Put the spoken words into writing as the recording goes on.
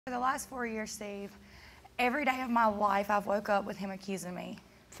For the last 4 years, Steve, every day of my life I've woke up with him accusing me.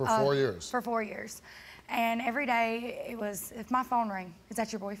 For 4 years? For 4 years. And every day it was, if my phone rang, is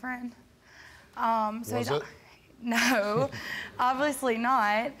that your boyfriend? Was it? No, obviously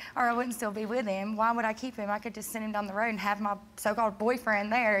not, or I wouldn't still be with him. Why would I keep him? I could just send him down the road and have my so-called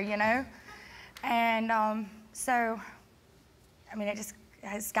boyfriend there, you know? And so, I mean, it just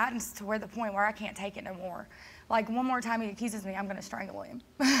has gotten to where the point where I can't take it no more. Like, one more time he accuses me, I'm gonna strangle him.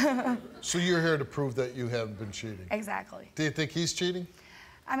 So you're here to prove that you haven't been cheating? Exactly. Do you think he's cheating?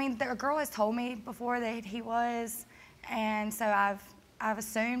 I mean, the girl has told me before that he was, and so I've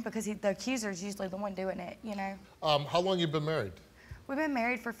assumed, because the accuser's usually the one doing it, you know? How long you been married? We've been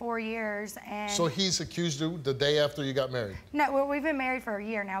married for 4 years, and... So he's accused you the day after you got married? No, well, we've been married for a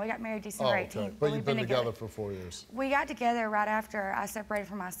year now. We got married December 18th. Okay. But you've been together for 4 years? We got together right after I separated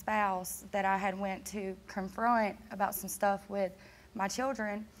from my spouse that I had went to confront about some stuff with my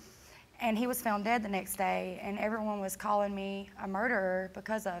children, and he was found dead the next day, and everyone was calling me a murderer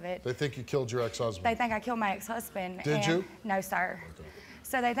because of it. They think you killed your ex-husband? They think I killed my ex-husband. Did you? No, sir. Okay.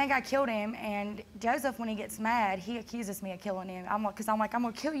 So they think I killed him, and Joseph, when he gets mad, he accuses me of killing him. Because I'm like, I'm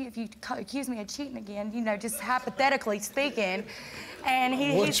gonna kill you if you accuse me of cheating again, you know, just hypothetically speaking.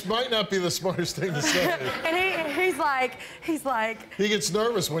 And Which might not be the smartest thing to say. And he's like... He gets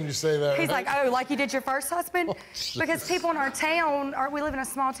nervous when you say that, He's right? like, oh, like you did your first husband? Oh, because people in our town, we live in a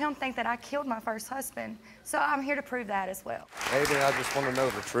small town, think that I killed my first husband. So I'm here to prove that as well. Baby, I just want to know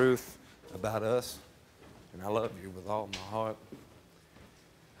the truth about us. And I love you with all my heart.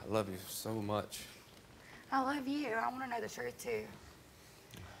 I love you so much. I love you. I want to know the truth, too.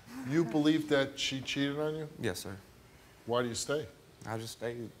 You believe that she cheated on you? Yes, sir. Why do you stay? I just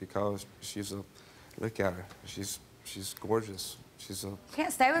stayed because she's a... Look at her. She's gorgeous. She's a... You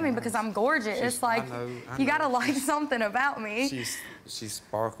can't stay with me because I'm gorgeous. It's like, I know. You got to like something about me. She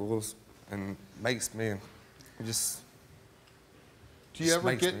sparkles and makes me just... Do you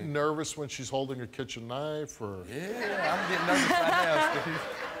ever get nervous when she's holding a kitchen knife, or...? Yeah, I'm getting nervous right now, Steve.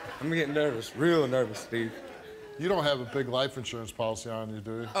 I'm getting nervous, real nervous, Steve. You don't have a big life insurance policy on you,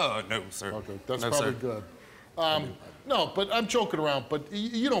 do you? Oh, no, sir. Okay, that's probably good. No, but I'm joking around, but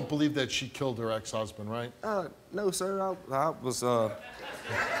you don't believe that she killed her ex-husband, right? No, sir, I was,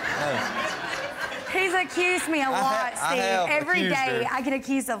 He's accused me a lot, Steve. Every day her. I get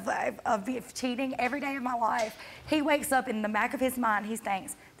accused of cheating. Every day of my life, he wakes up in the back of his mind, he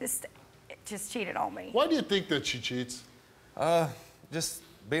thinks, this just cheated on me. Why do you think that she cheats? Just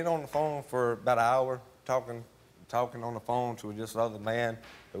being on the phone for about an hour, talking on the phone to just another man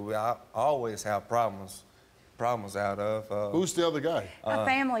who I always have problems out of. Who's the other guy? A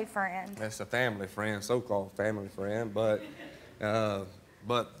family friend. It's a family friend, so-called family friend, but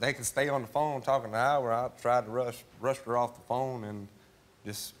they can stay on the phone talking an hour. I tried to rush her off the phone and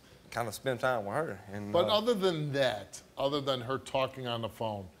just kind of spend time with her. And, but other than that, other than her talking on the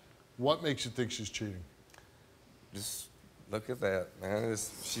phone, what makes you think she's cheating? Just look at that, man.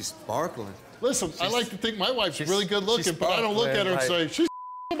 She's sparkling. Listen, I like to think my wife's really good looking, but I don't look at her and say, she's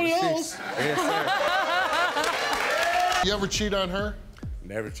somebody else. Yes, sir. You ever cheat on her?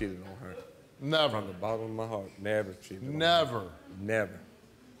 Never cheated on her. Never. From the bottom of my heart, never cheated on her. Never? Never.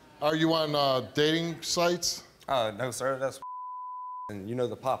 Are you on dating sites? No, sir, that's and you know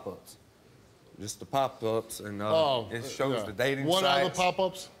the pop-ups. Just the pop-ups, and it shows the dating sites. What are the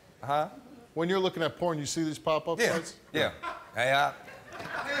pop-ups? Huh? When you're looking at porn, you see these pop-up sites? Yeah. Hey,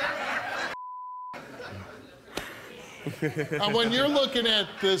 And when you're looking at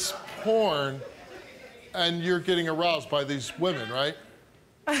this porn and you're getting aroused by these women, right?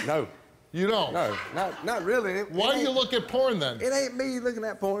 No. You don't? No, not really. Why do you look at porn then? It ain't me looking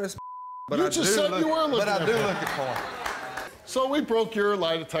at porn. It's but you just said you were looking at porn. But I do look at porn. So we broke your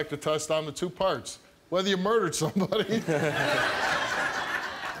lie detector test down to 2 parts. Whether you murdered somebody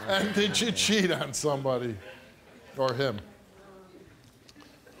and did you cheat on somebody or him.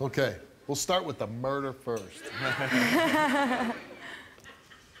 Okay, we'll start with the murder first.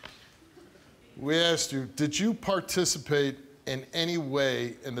 We asked you, did you participate in any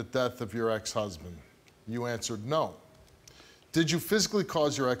way in the death of your ex-husband? You answered no. Did you physically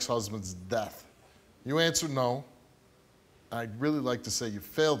cause your ex-husband's death? You answered no. I'd really like to say you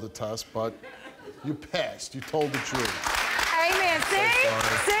failed the test, but you passed. You told the truth. Amen. See,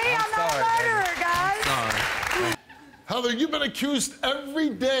 I'm not a murderer, guys. Sorry. Heather, you've been accused every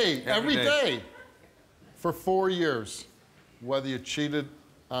day, for 4 years, whether you cheated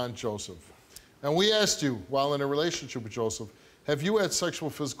on Joseph. And we asked you, while in a relationship with Joseph, have you had sexual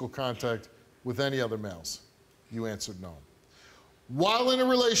physical contact with any other males? You answered no. While in a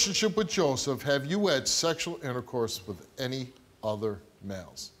relationship with Joseph, have you had sexual intercourse with any other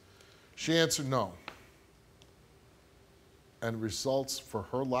males. She answered no. And results for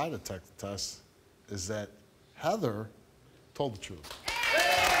her lie detector test is that Heather told the truth.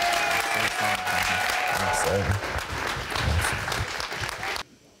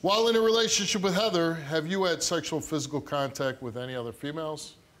 While in a relationship with Heather, have you had sexual physical contact with any other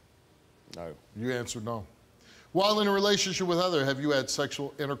females? No. You answered no. While in a relationship with Heather, have you had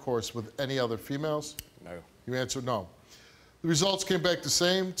sexual intercourse with any other females? No. You answered no. The results came back the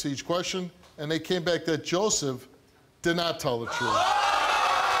same to each question, and they came back that Joseph did not tell the truth.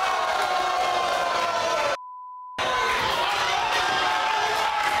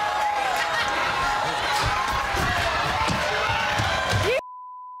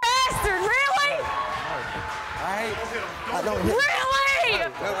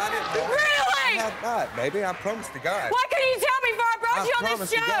 Not, baby. I promised to God. Why couldn't you tell me before I brought you on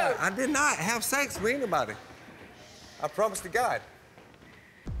this show? God, I did not have sex with anybody. I promised to God.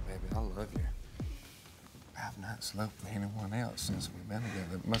 Baby, I love you. I have not slept with anyone else since we've been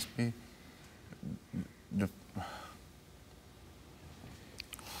together. It must be...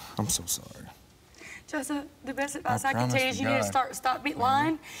 I'm so sorry. Joseph, the best advice I can tell you is you need to stop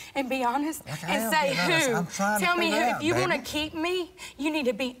lying and be honest and say who. I'm trying Tell me who. If you want to baby. keep me, you need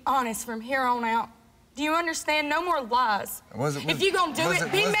to be honest from here on out. Do you understand? No more lies. If you're going to do it,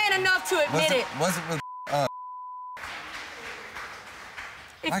 be man enough to admit it. Was it with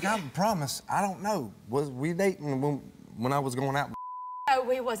like I promised, I don't know. Was we dating when I was going out? No,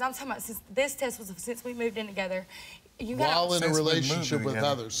 we was. I'm talking about this test was since we moved in together. While in a relationship with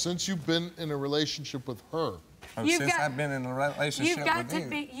Heather, since you've been in a relationship with her. I've been in a relationship with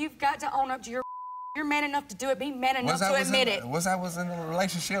you. You've got to own up to your. You're man enough to do it. Be man enough to admit it. I was in a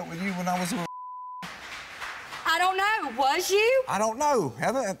relationship with you when I was with. I don't know. Was you? I don't know,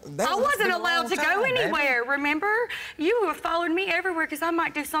 Heather. I wasn't allowed to go anywhere, remember? You were following me everywhere because I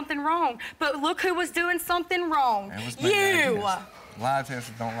might do something wrong. But look who was doing something wrong. You. Lie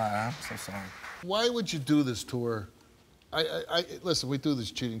detectors don't lie. I'm so sorry. Why would you do this to her? Listen, we do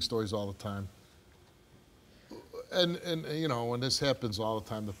these cheating stories all the time. And you know, when this happens all the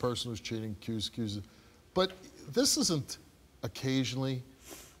time, the person who's cheating accuses. But this isn't occasionally.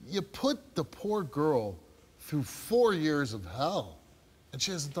 You put the poor girl through 4 years of hell, and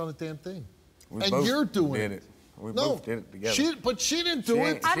she hasn't done a damn thing. And you're doing it. We both did it together. But she didn't do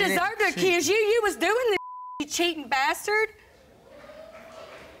it. I deserve to accuse you. You was doing this, you cheating bastard.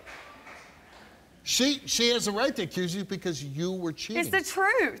 She has a right to accuse you because you were cheating. It's the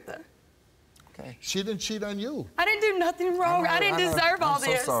truth. Okay. She didn't cheat on you. I didn't do nothing wrong. I didn't deserve all this.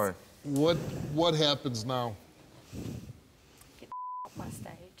 I'm so sorry. What happens now? Get off my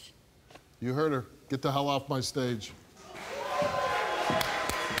stage. You heard her. Get the hell off my stage.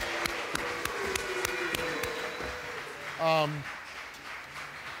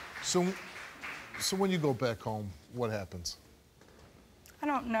 So when you go back home, what happens? I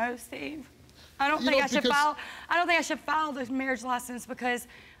don't know, Steve. I don't think I should file this marriage license because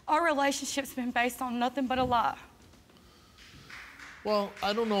our relationship's been based on nothing but a lie. Well,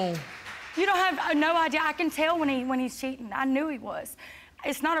 I don't know. You don't have no idea. I can tell when he's cheating. I knew he was.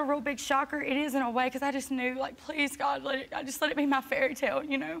 It's not a real big shocker. It is in a way because I just knew, like, please God, just let it be my fairy tale,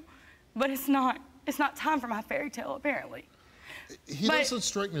 you know. But it's not. It's not time for my fairy tale, apparently. He doesn't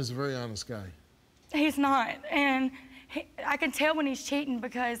strike me as a very honest guy. He's not, and I can tell when he's cheating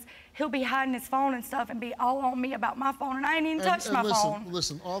because he'll be hiding his phone and stuff and be all on me about my phone, and I ain't even touched my phone.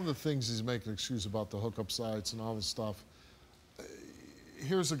 Listen, all the things he's making excuse about the hookup sites and all this stuff.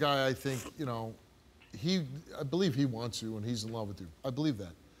 Here's a guy I think, you know, I believe he wants you and he's in love with you. I believe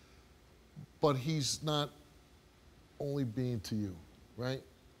that. But he's not only being to you, right?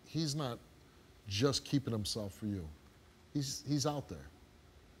 He's not just keeping himself for you. He's out there.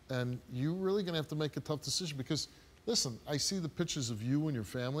 And you're really gonna have to make a tough decision because, listen, I see the pictures of you and your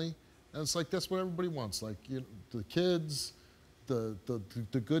family, and it's like that's what everybody wants, like the kids, the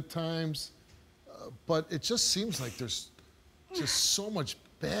good times, but it just seems like there's just so much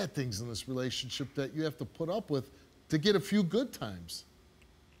bad things in this relationship that you have to put up with to get a few good times.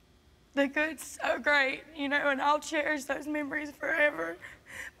 The good's so great, you know, and I'll cherish those memories forever.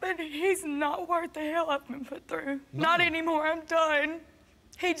 But he's not worth the hell I've been put through. No. Not anymore, I'm done.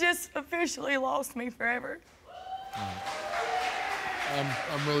 He just officially lost me forever.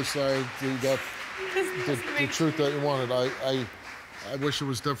 I'm really sorry you got the truth that you wanted. I wish it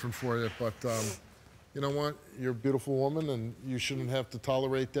was different for you, but you know what? You're a beautiful woman, and you shouldn't have to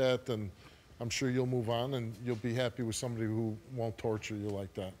tolerate that, and I'm sure you'll move on, and you'll be happy with somebody who won't torture you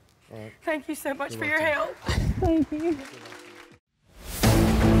like that. All right? Thank you so much for your help. Thank you.